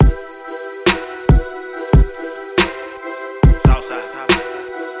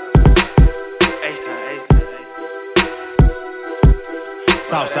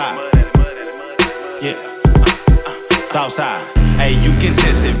Southside. Yeah. Southside. Hey, you can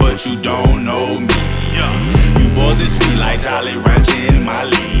test it, but you don't know me. You boys is sweet like Jolly Rancher in my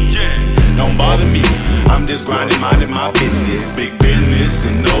league. Don't bother me, I'm just grinding, minding my business. Big business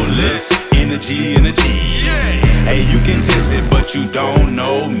and no less. Energy. Hey, you can test it, but you don't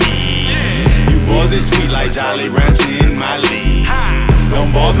know me. You boys is sweet like Jolly Rancher in my league.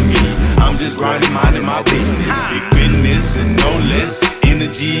 Don't bother me, I'm just grinding, minding my business. Big business and no less.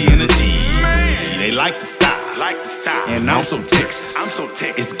 Energy. They like the style. And I'm so Texas.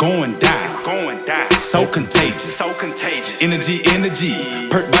 It's going down. So contagious. Energy.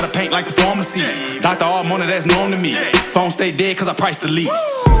 Perked by the paint like the pharmacy. Dr. Armona, that's known to me. Phone stay dead cause I priced the lease.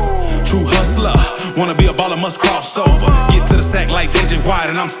 True hustler, wanna be a baller, must cross over. Get to the sack like JJ Watt,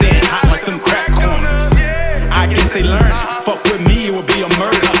 and I'm staying hot like them crack corners. I guess they learned it. Fuck with me, it would be a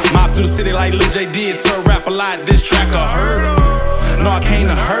murder. Mob through the city like Lil J did. Sir, rap a lot, this track a hurdle. No, I can't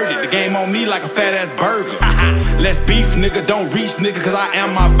hurt it. The game on me like a fat ass burger. Let's beef, nigga, don't reach, nigga, cause I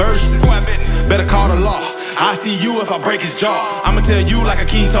am my verses. Better call the law. I see you if I break his jaw. I'ma tell you like a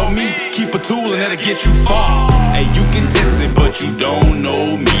king told me. Keep a tool and that'll get you far. Hey, you can test it, but you don't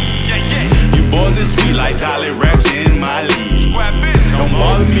know me. You boys is sweet like Jolly Rancher in my league. Don't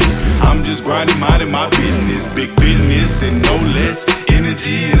bother me, I'm just grinding, minding my business. Big business and no less.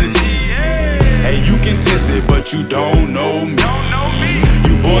 Energy. Hey, you can test it, but you don't know me.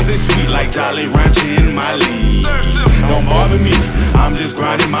 You boys is sweet like Jolly Rancher in my league. Don't bother me, I'm just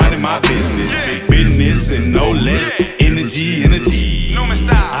grinding, minding my business. Big business and no less. Energy.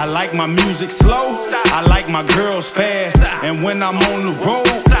 I like my music slow, I like my girls fast. And when I'm on the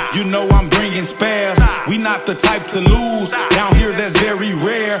road, you know I'm bringing spares. We not the type to lose, down here that's very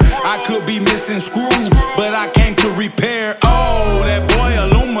rare. I could be missing screws, but I came to repair. Oh, that boy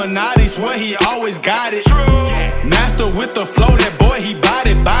Illuminati, swear he always got it. Master with the flow, that boy he bought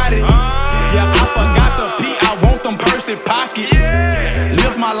it. Yeah, I forgot the P, I want them pursy pockets.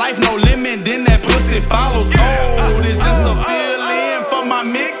 Live my life, no limit, then that pussy follows. Oh, this just a fill-in for my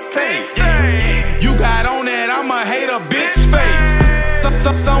mixtape. You got on that, I'ma hate a bitch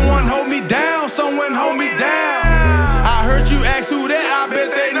face. Someone hold me down, someone hold me down. I heard you ask who that, I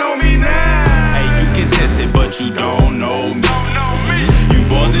bet they know me now. Hey, you can test it, but you don't know me. You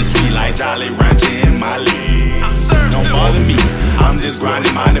boys is sweet like Jolly Rancher in my league. Don't bother me, I'm just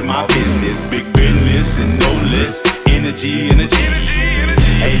grinding, minding my business. Big business and no less. Energy.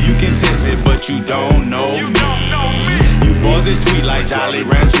 Hey, you can test it, but you don't know me. You boys is sweet like Jolly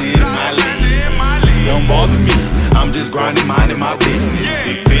Rancher in my league. Don't bother me, I'm just grinding, minding my business.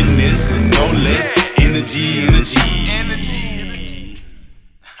 Big business and no less. Energy.